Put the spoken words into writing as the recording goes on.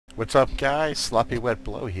What's up, guys? Sloppy Wet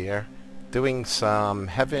Blow here, doing some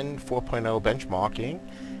Heaven 4.0 benchmarking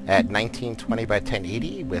at 1920 by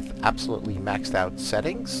 1080 with absolutely maxed out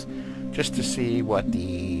settings, just to see what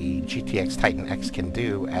the GTX Titan X can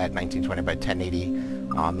do at 1920 by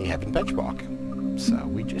 1080 on the Heaven benchmark. So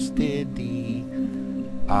we just did the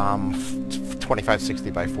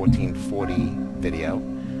 2560 by 1440 video.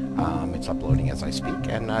 It's uploading as I speak,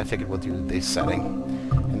 and I figured we'll do this setting.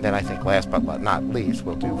 And then I think last but not least,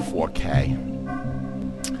 we'll do 4K.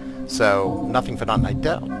 So, nothing for nothing.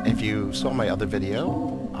 If you saw my other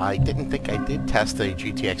video, I didn't think I did test the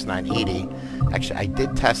GTX 980. Actually, I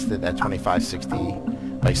did test it at 2560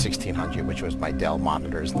 by 1600, which was my Dell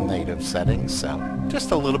monitor's native settings. So,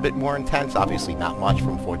 just a little bit more intense. Obviously, not much,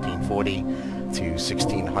 from 1440 to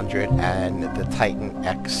 1600. And the Titan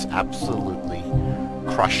X absolutely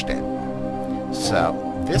crushed it. So,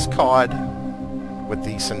 this card, with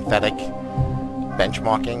the synthetic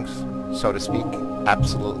benchmarkings, so to speak,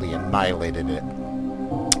 absolutely annihilated it.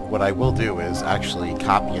 What I will do is actually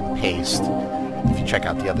copy and paste, if you check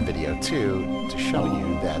out the other video too, to show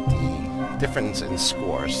you that the difference in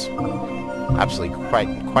scores, absolutely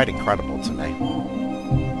quite incredible to me.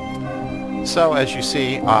 So as you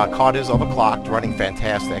see, card is overclocked, running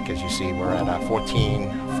fantastic. As you see, we're at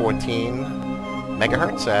 1414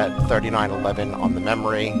 megahertz at 3911 on the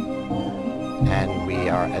memory. And we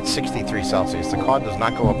are at 63 Celsius. The card does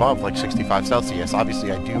not go above like 65 Celsius.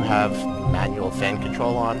 Obviously, I do have manual fan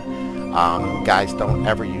control on. Guys, don't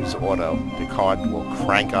ever use auto. The card will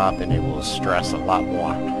crank up and it will stress a lot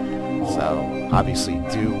more. So, obviously,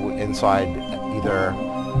 do inside either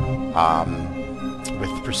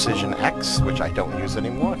with Precision X, which I don't use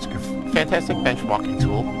anymore. It's a fantastic benchmarking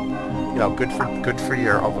tool. You know, good for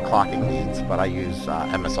your overclocking needs. But I use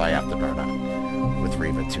MSI Afterburner with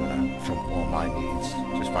Riva Tuna from all my needs.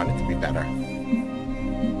 Just find it to be better.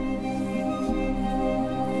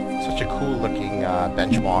 Such a cool looking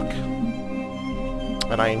benchmark,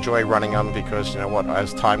 and I enjoy running them because, you know what,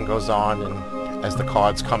 as time goes on and as the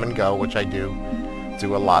cards come and go, which I do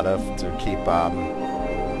a lot of, to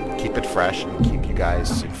keep it fresh and keep you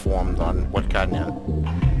guys informed on what kind of,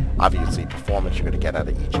 obviously, performance you're going to get out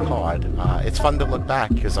of each card. It's fun to look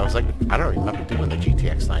back, because I was like, I don't remember doing the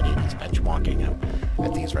GTX 980's benchmarking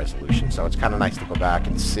at these resolutions, so it's kind of nice to go back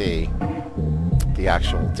and see the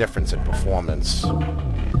actual difference in performance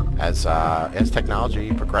as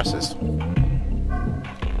technology progresses.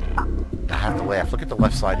 I have to laugh. Look at the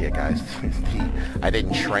left side here, guys. I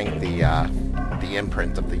didn't shrink the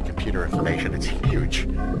imprint of the computer information. It's huge,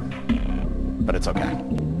 but it's okay.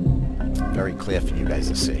 Very clear for you guys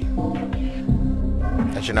to see.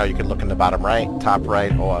 As you know, you can look in the bottom right, top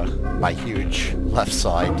right, or my huge left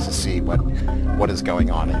side to see what is going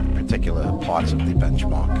on in particular parts of the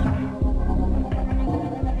benchmark.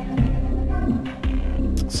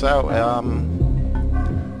 So,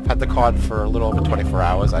 I've had the card for a little over 24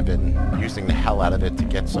 hours. I've been using the hell out of it to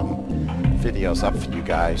get some videos up for you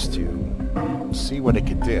guys to see what it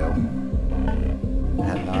could do.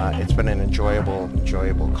 And it's been an enjoyable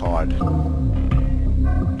card.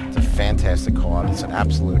 It's a fantastic card. It's an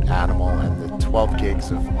absolute animal, and the 12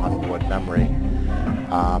 gigs of onboard memory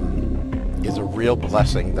is a real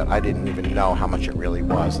blessing that I didn't even know how much it really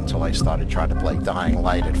was until I started trying to play Dying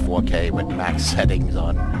Light at 4K with max settings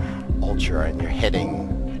on Ultra, and you're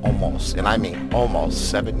hitting almost, and I mean almost,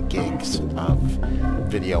 7 gigs of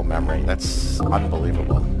video memory. That's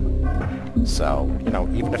unbelievable. So, you know,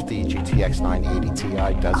 even if the GTX 980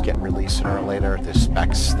 Ti does get released sooner or later, there's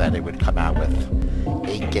specs that it would come out with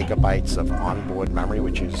 8 gigabytes of onboard memory,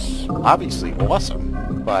 which is obviously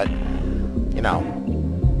awesome. But, you know,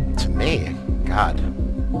 to me, God,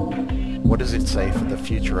 what does it say for the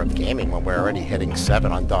future of gaming when we're already hitting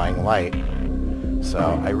 7 on Dying Light?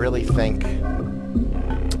 So, I really think,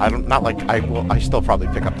 I still probably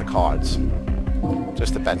pick up the cards,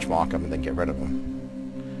 just to benchmark them and then get rid of them.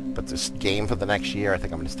 But this game for the next year, I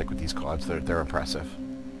think I'm going to stick with these cards. They're impressive.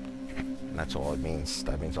 And that's all it means.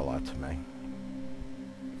 That means a lot to me.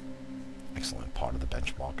 Excellent part of the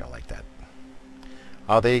benchmark. I like that.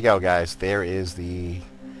 Oh, there you go, guys. There is the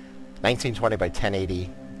 1920 by 1080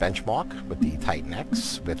 benchmark with the Titan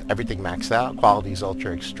X, with everything maxed out. Quality's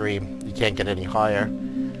ultra extreme. You can't get any higher.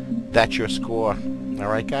 That's your score.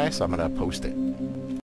 Alright, guys? So I'm going to post it.